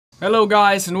Hello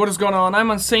guys, and what is going on?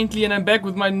 I'm Unsaintly and I'm back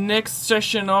with my next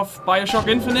session of BioShock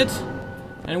Infinite.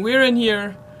 And we're in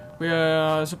here.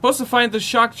 We're supposed to find the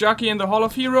shock jockey in the Hall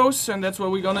of Heroes, and that's what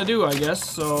we're gonna do, I guess.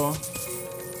 So,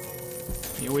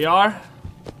 here we are.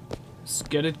 Let's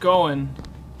get it going.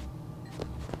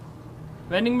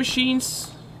 Vending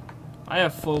machines. I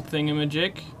have full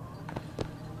thingamajig.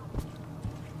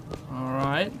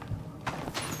 Alright.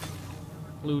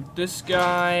 Loot this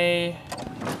guy.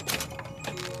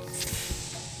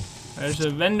 There's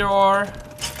a vendor.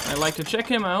 I like to check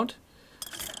him out.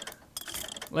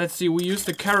 Let's see, we use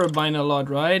the carabine a lot,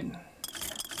 right?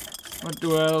 What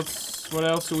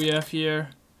else do we have here?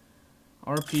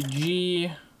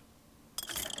 RPG.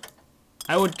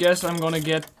 I would guess I'm gonna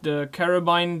get the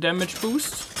carabine damage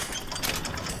boost.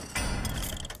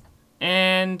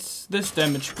 And this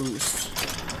damage boost.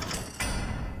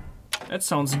 That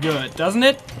sounds good, doesn't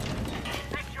it?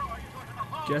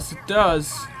 Guess it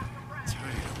does.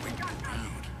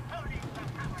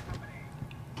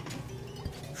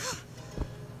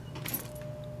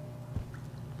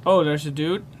 Oh, there's a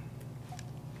dude.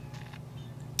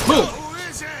 Boom!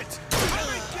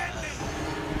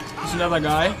 There's another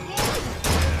guy.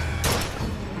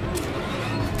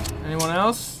 Anyone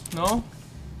else? No?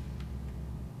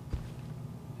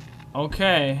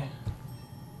 Okay.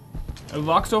 A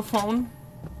voxophone?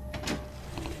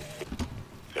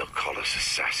 They'll call us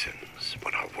assassins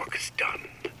when our work is done.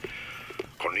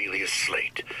 Cornelius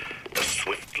Slate, the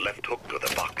swift left hook of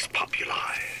the Vox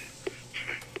Populi.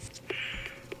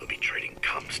 We'll be trading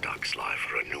Comstock's life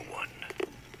for a new one.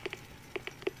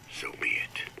 So be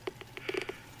it.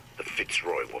 The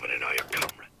Fitzroy woman and I are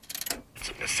comrades.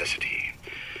 It's a necessity.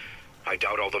 I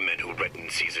doubt all the men who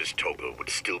reddened Caesar's toga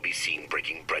would still be seen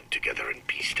breaking bread together in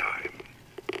peacetime.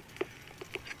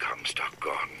 With Comstock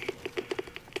gone,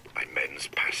 my men's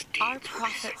past deeds. Our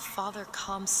prophet Father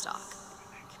Comstock,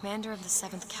 commander of the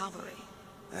 7th Cavalry.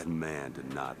 That man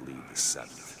did not lead the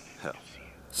 7th. Hell.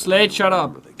 Slade, shut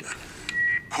up.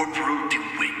 Corporal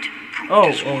DeWitt proved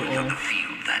his worth on the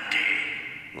field that day.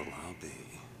 Well, I'll be.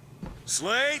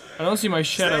 Slade? I don't see my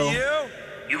shadow. Is that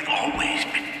you? You've always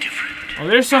been different. Oh,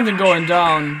 there's something going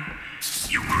down.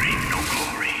 You crave no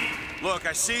glory. Look,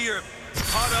 I see you're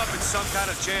caught up in some kind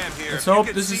of jam here. Let's hope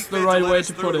this is the right way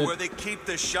to put it. Where they keep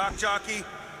the shock jockey,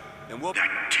 and we'll.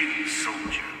 That tin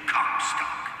soldier,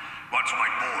 Comstock, once my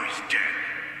boy's dead.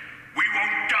 We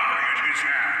won't die at his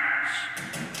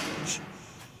hands.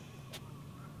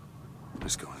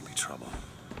 There's going to be trouble.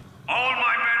 All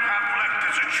my men have left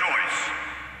is a choice.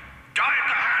 Die at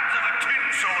the hands of a tin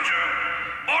soldier,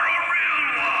 or a real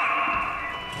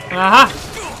one. Aha!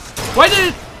 Why did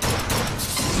it...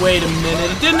 Wait a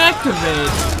minute, it didn't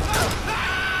activate.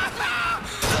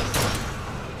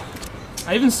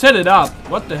 I even set it up.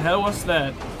 What the hell was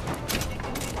that?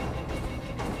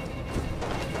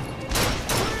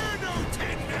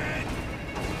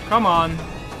 Come on.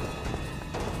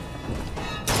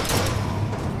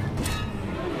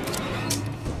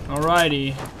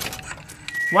 Alrighty.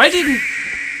 Why didn't... You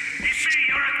see,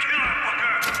 you're a killer,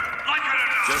 Booker. Like it or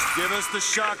not. Just give us the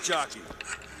shock jockey.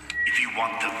 If you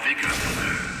want the vigor,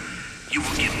 Booker, you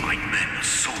will give my men a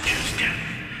soldier's death.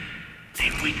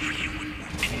 They wait for you in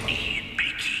Wounded Knee and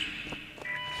Bakey.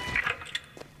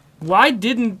 Why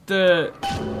didn't the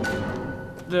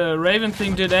Raven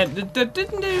thing do that? That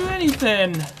didn't do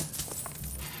anything.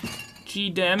 Gee,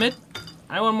 damn it.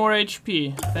 I want more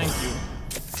HP. Thank you.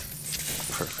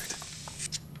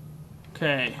 Perfect.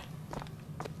 Okay.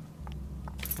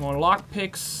 More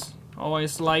lockpicks.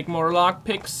 Always like more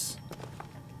lockpicks.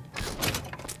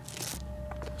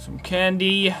 Some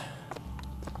candy.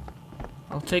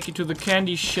 I'll take you to the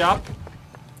candy shop.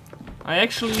 I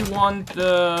actually want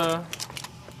the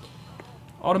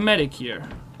automatic here.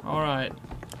 Alright.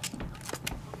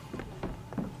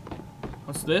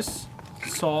 What's this?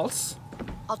 Salts.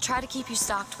 I'll try to keep you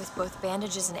stocked with both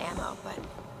bandages and ammo, but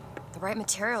the right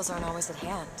materials aren't always at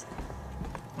hand.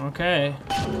 Okay.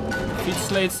 Feed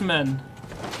Slade's men.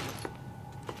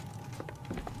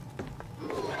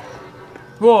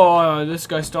 Whoa, this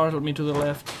guy startled me to the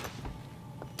left.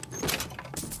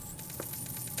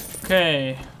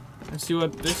 Okay. Let's see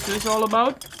what this is all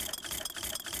about.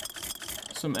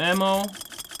 Some ammo.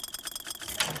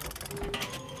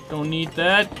 Don't need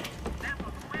that.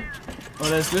 Oh,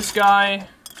 there's this guy.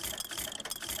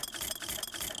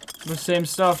 The same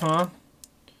stuff, huh?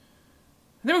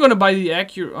 I think we're gonna buy the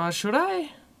accurate. Should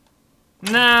I?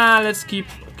 Nah, let's keep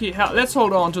let's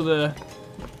hold on to the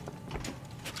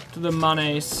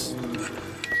monies.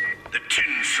 The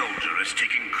tin soldier is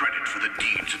taking credit for the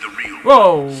deeds of the real.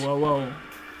 Whoa, whoa, whoa!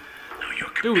 Now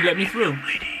your Dude, let me through.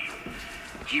 Lady,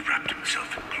 he wrapped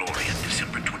himself in glory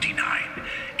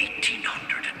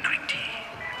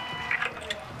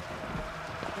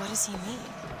does he mean?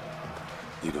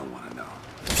 You don't want to know.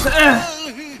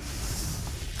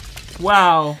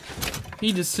 Wow.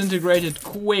 He disintegrated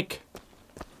quick.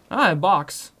 Ah, a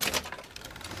box.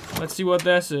 Let's see what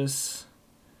this is.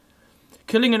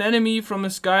 Killing an enemy from a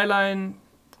skyline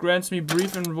grants me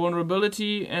brief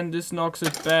invulnerability, and this knocks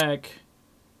it back.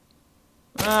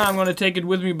 Ah, I'm gonna take it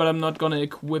with me, but I'm not gonna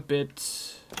equip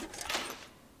it.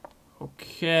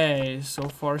 Okay, so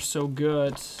far so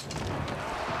good.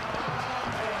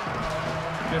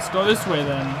 Let's go this way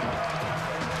then.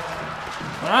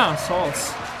 Ah,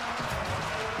 salts.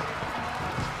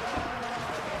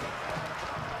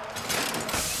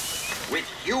 With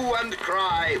hue and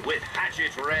cry, with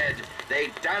hatchet red,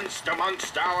 they danced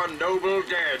amongst our noble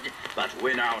dead. But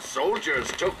when our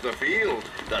soldiers took the field,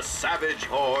 the savage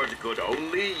horde could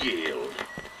only yield.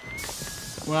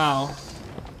 Wow.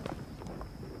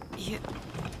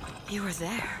 You were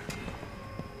there.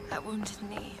 That wounded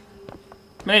knee.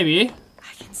 Maybe.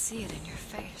 I can see it in your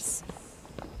face.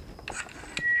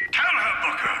 Tell her,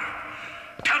 Booker.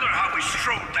 Tell her how we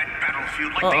strode that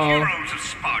battlefield like the heroes of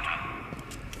Sparta.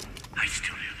 I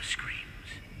still hear the screams.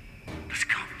 The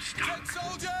Comstock.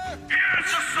 Soldier!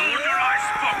 Here's the soldier I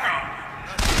spoke of.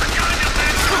 The kind of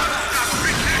man Comstock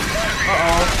protects.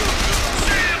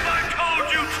 See if I told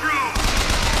you true.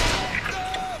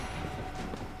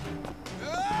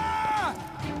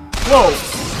 Whoa.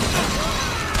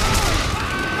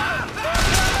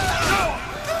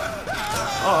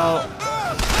 Uh-oh.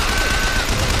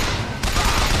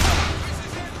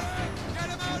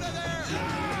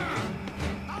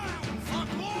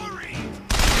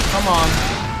 Come on.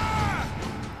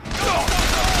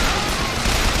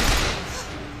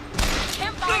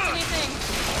 Can't find anything.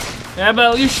 Yeah,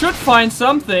 but you should find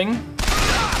something.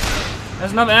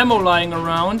 There's enough ammo lying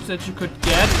around that you could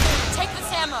get. Take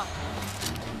this ammo.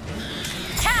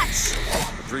 Catch!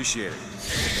 Appreciate it.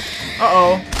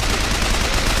 Uh-oh.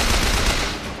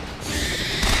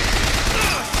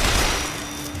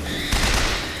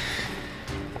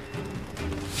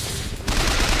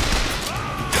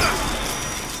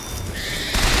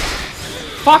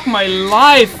 Fuck my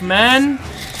life, man!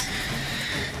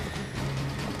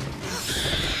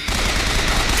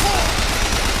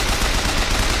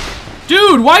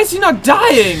 Dude, why is he not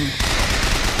dying?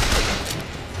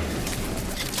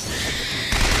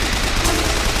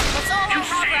 That's all I have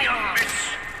right now.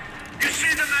 You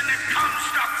see the man that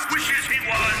Comstock wishes he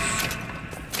was?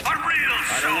 A real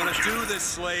soldier. I don't want to do this,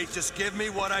 Slade. Just give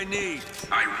me what I need.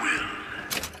 I will.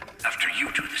 After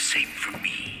you do the same for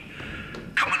me.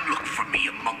 Come and look for me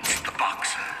amongst the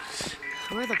boxers.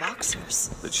 Who are the boxers?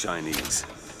 The Chinese.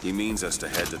 He means us to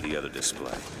head to the other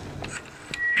display.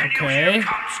 Can you hear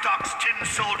Comstock's tin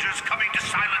soldiers coming to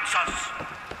silence us?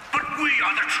 But we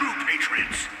are the true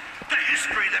patriots. The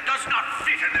history that does not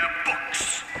fit in their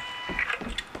books.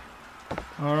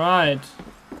 Alright.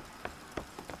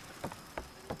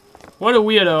 What a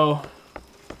weirdo.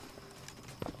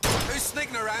 Who's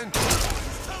sneaking around?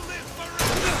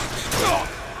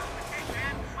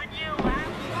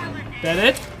 That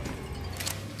it?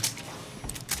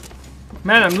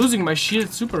 Man, I'm losing my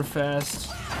shield super fast.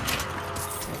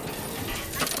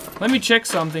 Let me check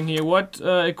something here. What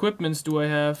equipments do I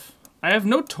have? I have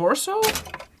no torso?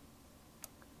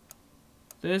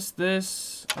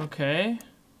 This. Okay.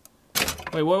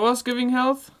 Wait, what was giving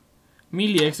health?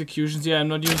 Melee executions. Yeah, I'm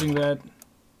not using that.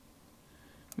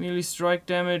 Melee strike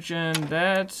damage and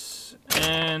that.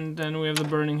 And then we have the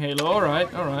burning halo.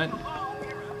 Alright, alright.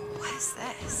 What is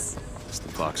this? It's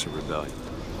the Boxer Rebellion.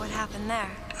 What happened there?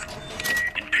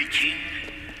 In Peking,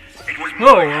 it was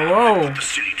Whoa, my hand whoa. that put the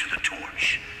city to the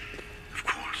torch. Of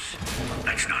course,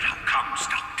 that's not how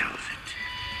Comstock tells it.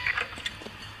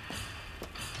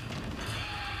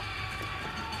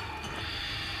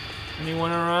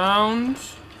 Anyone around?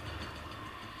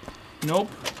 Nope.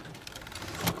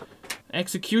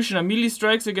 Executioner. Melee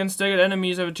strikes against staggered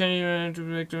enemies have a chance to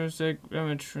victims take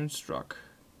damage when struck.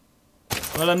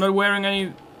 Well, I'm not wearing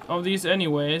any of these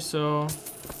anyway, so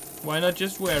why not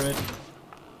just wear it?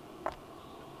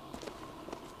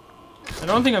 I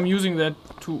don't think I'm using that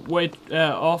to wait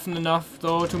often enough,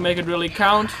 though, to make it really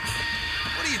count.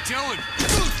 What are you doing?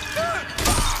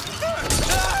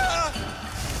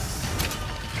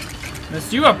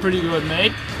 Yes, you are pretty good,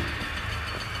 mate.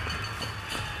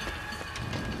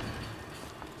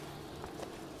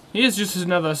 Here's just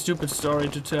another stupid story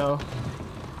to tell.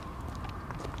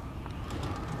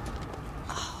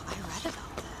 Oh, I read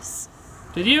about this.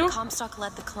 Did you? Comstock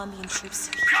led the Colombian troops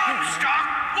to Comstock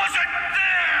wasn't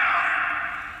there!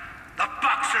 The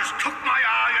Boxers took my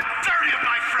eye and 30 of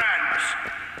my friends!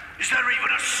 Is there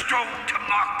even a stone to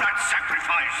mark that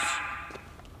sacrifice?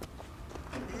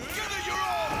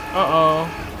 Uh-oh.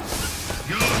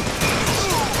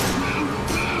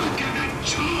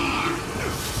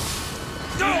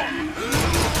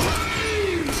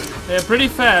 They're pretty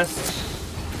fast.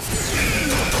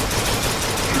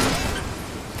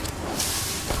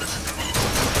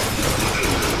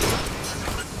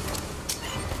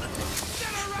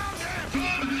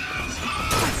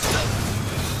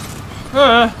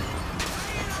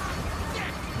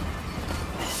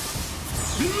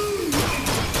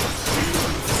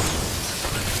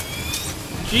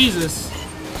 Jesus.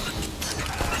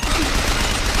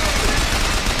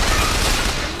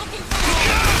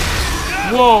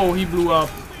 Whoa, he blew up.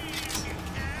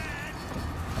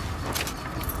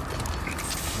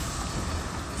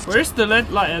 Where's the lead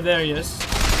light? There he is.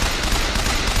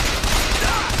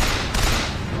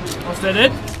 Was that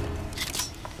it?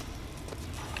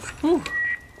 Whew.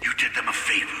 You did them a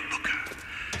favor, Booker.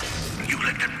 You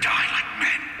let them die like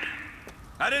men.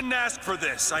 I didn't ask for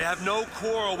this. I have no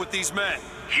quarrel with these men.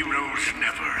 Heroes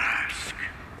never ask.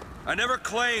 I never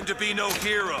claimed to be no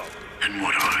hero. Then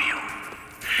what are you?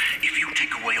 If you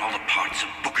take away all the parts of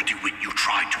Booker DeWitt you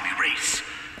tried to erase,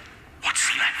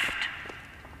 what's left?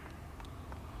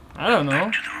 I don't know.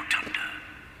 Back to the rotunda.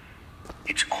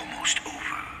 It's almost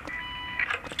over.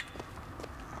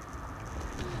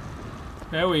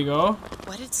 There we go.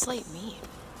 What did Slate mean?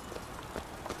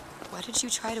 What did you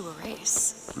try to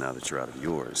erase? Now that you're out of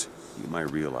yours, you might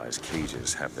realize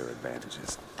cages have their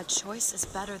advantages. A choice is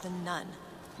better than none,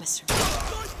 Mr.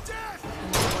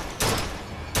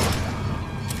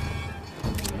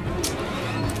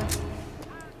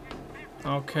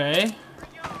 Okay.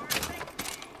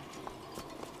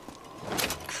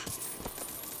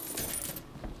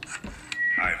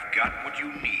 I've got what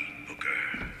you need,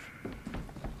 Booker.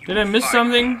 Did I miss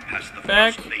something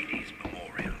back? First Lady's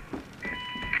memorial.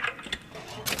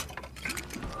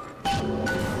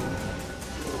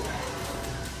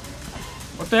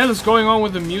 What the hell is going on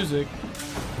with the music?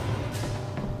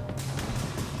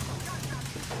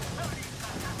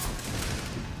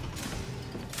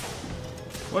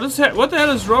 What the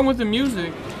hell is wrong with the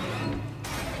music?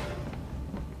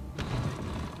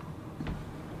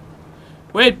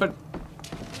 Wait, but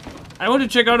I want to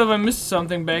check out if I missed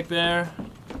something back there,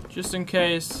 just in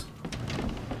case.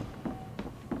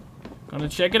 Gonna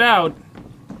check it out.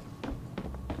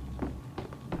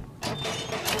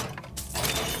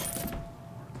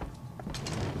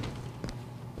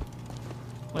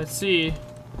 Let's see.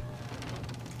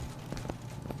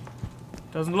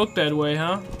 Doesn't look that way,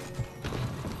 huh?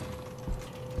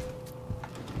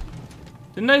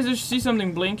 Didn't I just see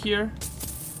something blink here?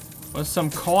 Or some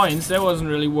coins, that wasn't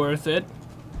really worth it.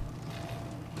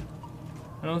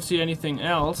 I don't see anything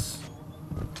else.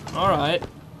 Alright.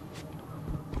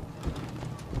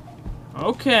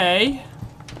 Okay.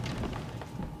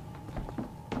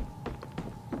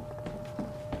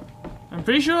 I'm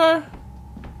pretty sure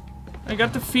I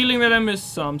got the feeling that I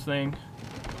missed something.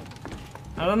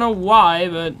 I don't know why,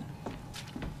 but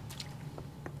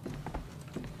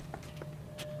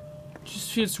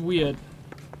just feels weird.